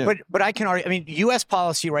between the two. But I can argue, I mean, U.S.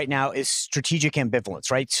 policy right now is strategic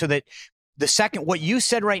ambivalence, right? So that the second, what you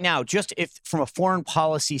said right now, just if from a foreign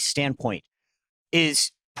policy standpoint,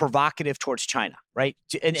 is provocative towards China, right?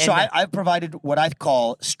 I've provided what I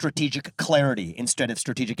call strategic clarity instead of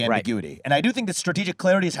strategic ambiguity. Right. And I do think that strategic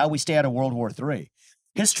clarity is how we stay out of World War III.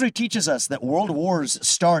 History teaches us that world wars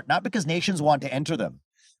start not because nations want to enter them,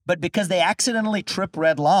 but because they accidentally trip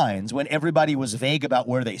red lines when everybody was vague about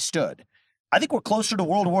where they stood. I think we're closer to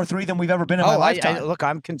World War III than we've ever been in my lifetime.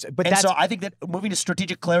 So I think that moving to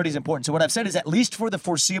strategic clarity is important. So what I've said is at least for the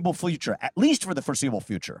foreseeable future,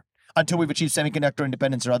 until we've achieved semiconductor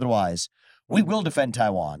independence or otherwise, we will defend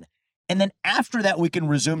Taiwan. And then after that, we can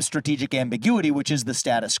resume strategic ambiguity, which is the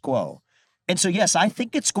status quo. And so, yes, I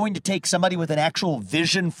think it's going to take somebody with an actual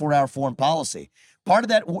vision for our foreign policy. Part of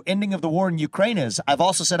that ending of the war in Ukraine is, I've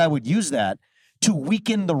also said I would use that to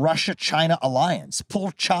weaken the Russia-China alliance,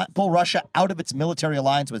 pull Russia out of its military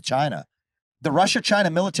alliance with China. The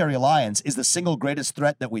Russia-China military alliance is the single greatest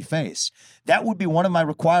threat that we face. That would be one of my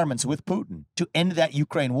requirements with Putin to end that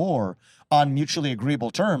Ukraine war on mutually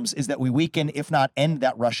agreeable terms, is that we weaken, if not end,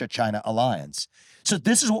 that Russia-China alliance. So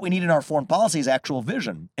this is what we need in our foreign policy, is actual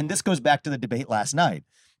vision. And this goes back to the debate last night.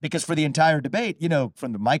 Because for the entire debate, you know,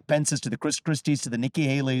 from the Mike Pences to the Chris Christies to the Nikki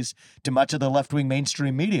Haley's to much of the left-wing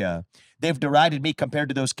mainstream media, they've derided me compared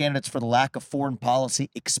to those candidates for the lack of foreign policy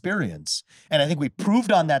experience. And I think we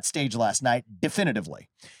proved on that stage last night definitively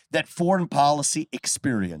that foreign policy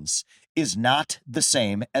experience is not the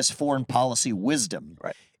same as foreign policy wisdom.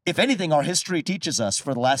 Right. If anything, our history teaches us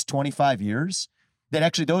for the last 25 years that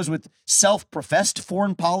actually those with self-professed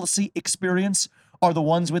foreign policy experience are the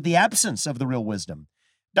ones with the absence of the real wisdom.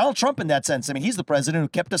 Donald Trump, in that sense, I mean, he's the president who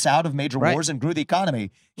kept us out of major wars and grew the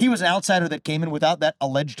economy. He was an outsider that came in without that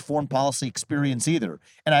alleged foreign policy experience either.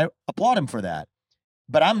 And I applaud him for that.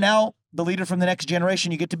 But I'm now the leader from the next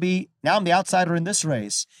generation. Now I'm the outsider in this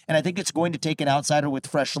race. And I think it's going to take an outsider with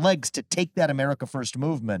fresh legs to take that America First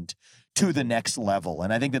movement to the next level.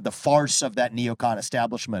 And I think that the farce of that neocon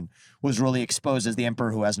establishment was really exposed as the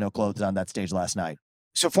emperor who has no clothes on that stage last night.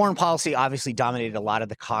 So foreign policy obviously dominated a lot of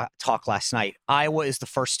the talk last night. Iowa is the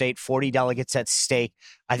first state, 40 delegates at stake.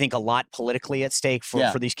 I think a lot politically at stake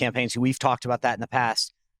for these campaigns. We've talked about that in the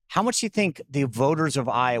past. How much do you think the voters of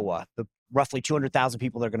Iowa, the roughly 200,000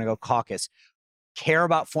 people that are going to go caucus, care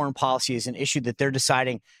about foreign policy as an issue that they're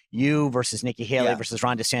deciding, you versus Nikki Haley versus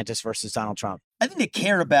Ron DeSantis versus Donald Trump? I think they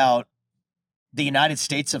care about the United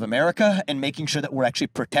States of America and making sure that we're actually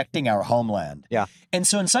protecting our homeland. Yeah. And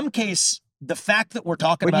so in some case, the fact that we're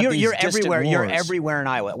talking about you're everywhere. You're everywhere in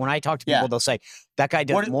Iowa. When I talk to people, they'll say that guy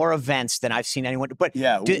does more events than I've seen anyone. But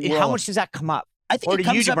how much does that come up? I think or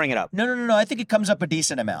do you bring it up? No. I think it comes up a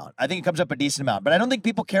decent amount. But I don't think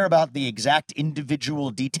people care about the exact individual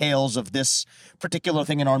details of this particular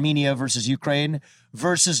thing in Armenia versus Ukraine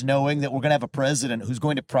versus knowing that we're going to have a president who's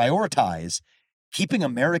going to prioritize keeping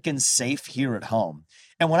Americans safe here at home.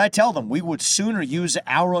 And when I tell them we would sooner use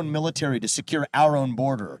our own military to secure our own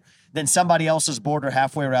border than somebody else's border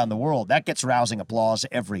halfway around the world, that gets rousing applause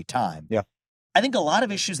every time. Yeah. I think a lot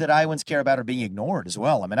of issues that Iowans care about are being ignored as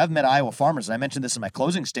well. I mean, I've met Iowa farmers, and I mentioned this in my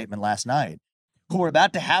closing statement last night, who are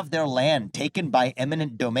about to have their land taken by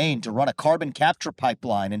eminent domain to run a carbon capture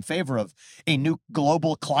pipeline in favor of a new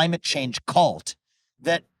global climate change cult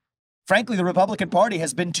that, frankly, the Republican Party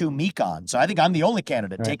has been too meek on. So I think I'm the only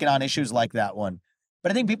candidate taking on issues like that one.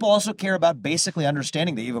 But I think people also care about basically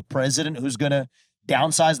understanding that you have a president who's going to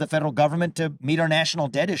downsize the federal government to meet our national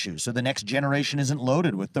debt issues so the next generation isn't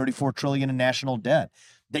loaded with $34 trillion in national debt,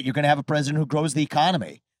 that you're going to have a president who grows the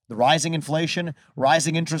economy. The rising inflation,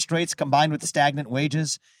 rising interest rates combined with stagnant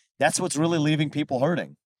wages, that's what's really leaving people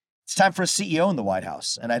hurting. It's time for a CEO in the White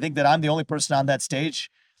House. And I think that I'm the only person on that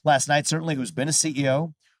stage last night, certainly, who's been a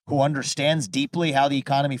CEO, who understands deeply how the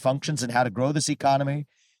economy functions and how to grow this economy.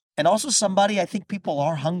 And also somebody, I think people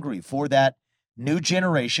are hungry for that new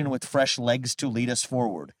generation with fresh legs to lead us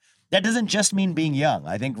forward. That doesn't just mean being young.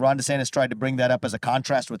 I think Ron DeSantis tried to bring that up as a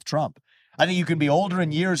contrast with Trump. I think you can be older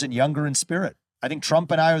in years and younger in spirit. I think Trump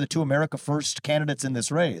and I are the two America First candidates in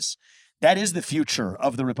this race. That is the future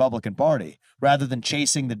of the Republican Party, rather than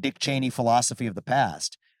chasing the Dick Cheney philosophy of the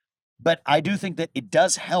past. But I do think that it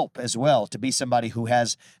does help as well to be somebody who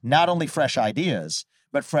has not only fresh ideas,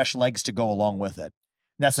 but fresh legs to go along with it.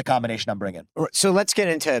 That's the combination I'm bringing. So let's get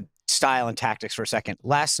into style and tactics for a second.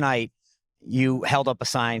 Last night, you held up a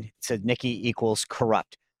sign that said Nikki equals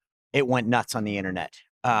corrupt. It went nuts on the internet.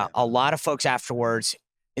 A lot of folks afterwards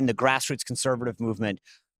in the grassroots conservative movement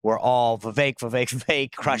were all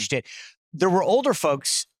Vivek, crushed it. There were older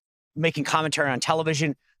folks making commentary on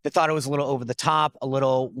television that thought it was a little over the top, a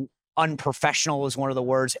little unprofessional was one of the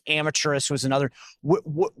words. Amateurish was another.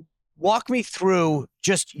 Walk me through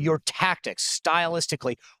just your tactics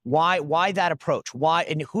stylistically. Why that approach? Why,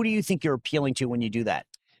 and who do you think you're appealing to when you do that?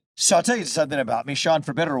 So I'll tell you something about me, Sean,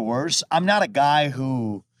 for better or worse. I'm not a guy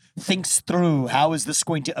who thinks through how is this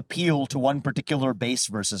going to appeal to one particular base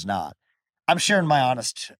versus not. I'm sharing my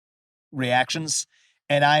honest reactions,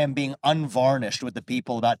 and I am being unvarnished with the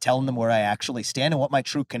people about telling them where I actually stand and what my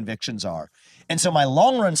true convictions are. And so my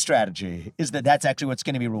long-run strategy is that that's actually what's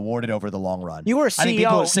going to be rewarded over the long run. You were a CEO. I think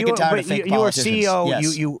people are sick and tired of fake politicians. You were a CEO.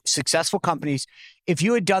 Yes. You successful companies. If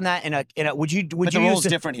you had done that in a would you the role's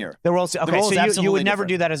different here. The role's okay. The role's so you would never different.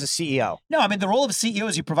 do that as a CEO. No, I mean the role of a CEO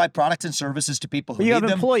is you provide products and services to people who you need have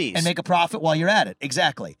them employees and make a profit while you're at it.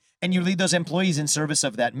 Exactly. And you lead those employees in service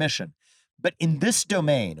of that mission. But in this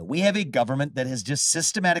domain, we have a government that has just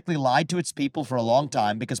systematically lied to its people for a long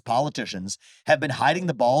time because politicians have been hiding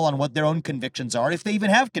the ball on what their own convictions are, if they even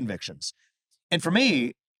have convictions. And for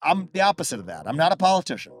me, I'm the opposite of that. I'm not a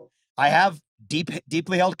politician. I have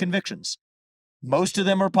deeply held convictions. Most of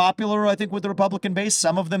them are popular, I think, with the Republican base.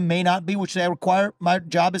 Some of them may not be, which they require. My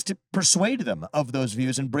job is to persuade them of those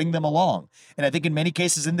views and bring them along. And I think in many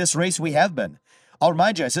cases in this race, we have been. I'll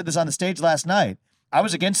remind you, I said this on the stage last night. I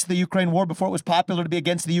was against the Ukraine war before it was popular to be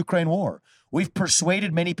against the Ukraine war. We've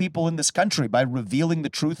persuaded many people in this country by revealing the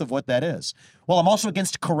truth of what that is. Well, I'm also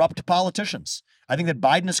against corrupt politicians. I think that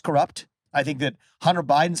Biden is corrupt. I think that Hunter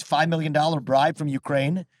Biden's $5 million bribe from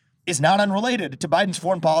Ukraine is not unrelated to Biden's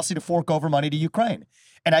foreign policy to fork over money to Ukraine.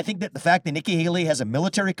 And I think that the fact that Nikki Haley has a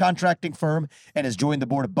military contracting firm and has joined the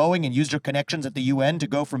board of Boeing and used her connections at the UN to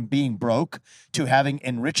go from being broke to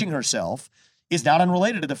enriching herself is not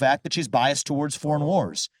unrelated to the fact that she's biased towards foreign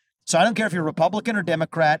wars. So I don't care if you're Republican or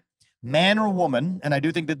Democrat, man or woman, and I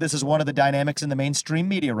do think that this is one of the dynamics in the mainstream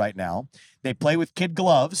media right now. They play with kid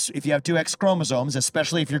gloves if you have two X chromosomes,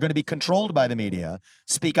 especially if you're going to be controlled by the media.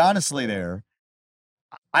 Speak honestly there.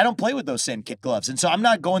 I don't play with those same kid gloves. And so I'm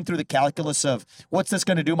not going through the calculus of what's this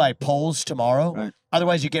going to do my polls tomorrow. Right.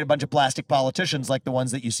 Otherwise, you get a bunch of plastic politicians like the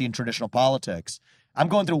ones that you see in traditional politics. I'm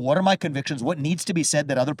going through what are my convictions, what needs to be said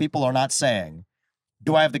that other people are not saying.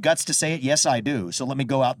 Do I have the guts to say it? Yes, I do. So let me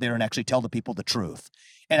go out there and actually tell the people the truth.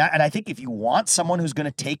 And I think if you want someone who's going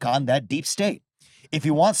to take on that deep state, if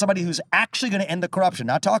you want somebody who's actually going to end the corruption,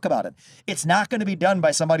 not talk about it, it's not going to be done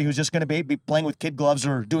by somebody who's just going to be playing with kid gloves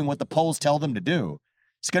or doing what the polls tell them to do.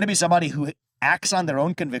 It's going to be somebody who acts on their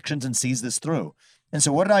own convictions and sees this through. And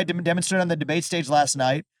so what did I demonstrate on the debate stage last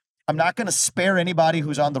night? I'm not going to spare anybody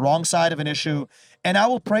who's on the wrong side of an issue, and I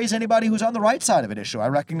will praise anybody who's on the right side of an issue. I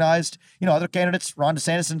recognized, other candidates, Ron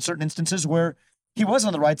DeSantis in certain instances where he was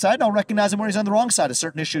on the right side, and I'll recognize him where he's on the wrong side of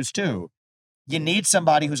certain issues too. You need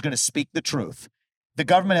somebody who's going to speak the truth. The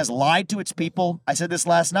government has lied to its people. I said this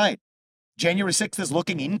last night. January 6th is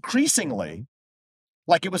looking increasingly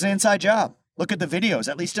like it was an inside job. Look at the videos,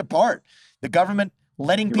 at least in part. The government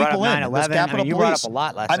letting people in. Those Capitol you Police. Brought up a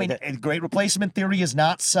lot last night. A great replacement theory is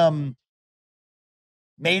not some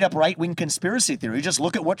made-up right-wing conspiracy theory. You just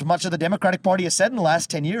look at what much of the Democratic Party has said in the last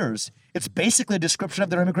 10 years. It's basically a description of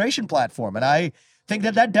their immigration platform. And I think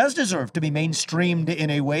that that does deserve to be mainstreamed in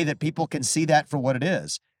a way that people can see that for what it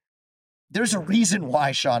is. There's a reason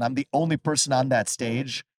why, Sean, I'm the only person on that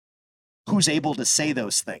stage who's able to say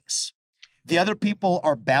those things. The other people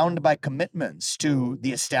are bound by commitments to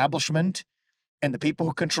the establishment and the people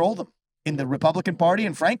who control them in the Republican Party.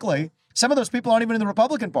 And frankly, some of those people aren't even in the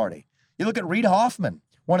Republican Party. You look at Reid Hoffman,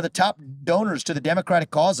 one of the top donors to the Democratic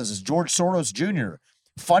causes is George Soros Jr.,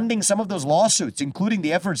 funding some of those lawsuits, including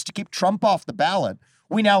the efforts to keep Trump off the ballot,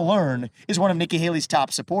 we now learn is one of Nikki Haley's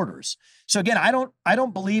top supporters. So again, I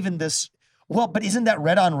don't believe in this. Well, but isn't that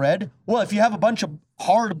red on red? Well, if you have a bunch of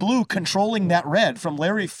hard blue controlling that red from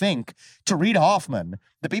Larry Fink to Reid Hoffman,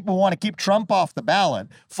 the people who want to keep Trump off the ballot,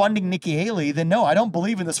 funding Nikki Haley, then no, I don't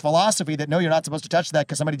believe in this philosophy that no, you're not supposed to touch that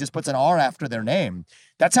because somebody just puts an R after their name.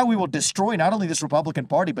 That's how we will destroy not only this Republican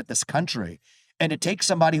Party, but this country. And it takes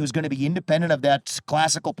somebody who's going to be independent of that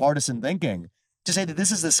classical partisan thinking to say that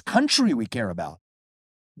this is this country we care about.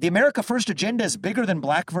 The America First agenda is bigger than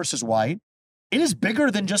black versus white. It is bigger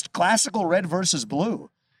than just classical red versus blue.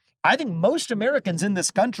 I think most Americans in this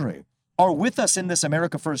country are with us in this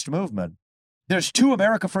America First movement. There's two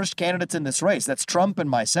America First candidates in this race. That's Trump and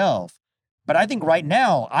myself. But I think right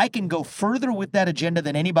now I can go further with that agenda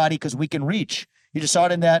than anybody because we can reach. You just saw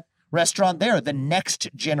it in that restaurant there, the next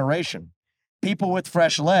generation. People with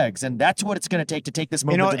fresh legs. And that's what it's going to take this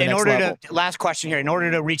movement to the next level. Last question here. In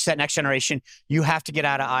order to reach that next generation, you have to get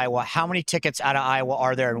out of Iowa. How many tickets out of Iowa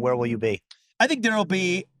are there and where will you be? I think there will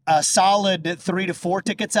be a solid 3 to 4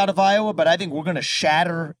 tickets out of Iowa, but I think we're going to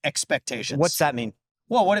shatter expectations. What's that mean?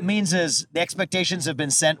 Well, what it means is the expectations have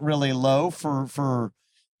been set really low for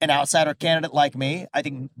an outsider candidate like me. I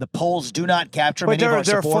think the polls do not capture many of our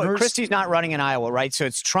supporters. Christie's not running in Iowa, right? So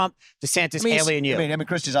it's Trump, DeSantis, Haley, and you. I mean,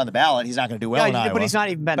 Christie's on the ballot. He's not going to do well in Iowa. But he's not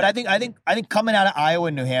even been. But I think coming out of Iowa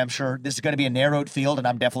and New Hampshire, this is going to be a narrowed field, and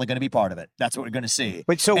I'm definitely going to be part of it. That's what we're going to see.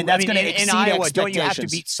 But so and that's going to exceed in Iowa, expectations. don't you have to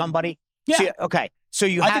beat somebody? Yeah. So, okay. So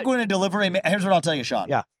I think we're going to deliver here's what I'll tell you, Sean.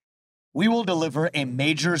 Yeah. We will deliver a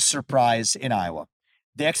major surprise in Iowa.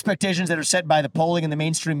 The expectations that are set by the polling and the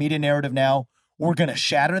mainstream media narrative now, we're going to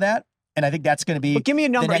shatter that. And I think that's going to be. But give me a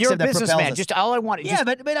number. You're a businessman. Just all I want. Yeah,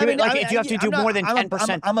 but I mean, do you have to do more than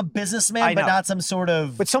 10%? I'm a businessman, but not some sort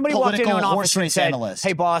of. But somebody walked into an office and said, analyst.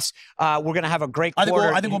 "Hey, boss, we're going to have a great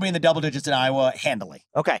quarter." I think we'll be in the double digits in Iowa handily.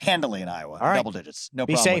 Okay, handily in Iowa. All right. Double digits. No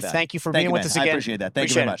be problem. Safe. With that. Thank you for being with us again. I appreciate that. Thank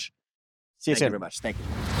you very much. See you soon. Thank you very much. Thank you.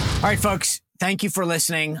 All right, folks. Thank you for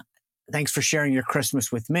listening. Thanks for sharing your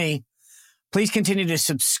Christmas with me. Please continue to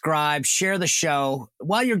subscribe, share the show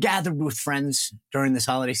while you're gathered with friends during this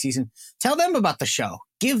holiday season. Tell them about the show.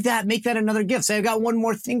 Make that another gift. Say, I've got one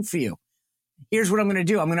more thing for you. Here's what I'm going to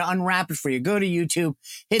do. I'm going to unwrap it for you. Go to YouTube,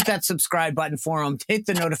 hit that subscribe button for them, hit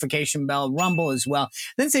the notification bell, Rumble as well.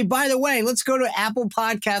 Then say, by the way, let's go to Apple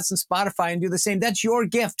Podcasts and Spotify and do the same. That's your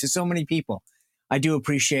gift to so many people. I do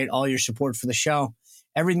appreciate all your support for the show,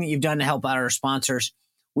 everything that you've done to help out our sponsors.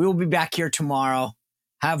 We will be back here tomorrow.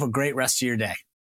 Have a great rest of your day.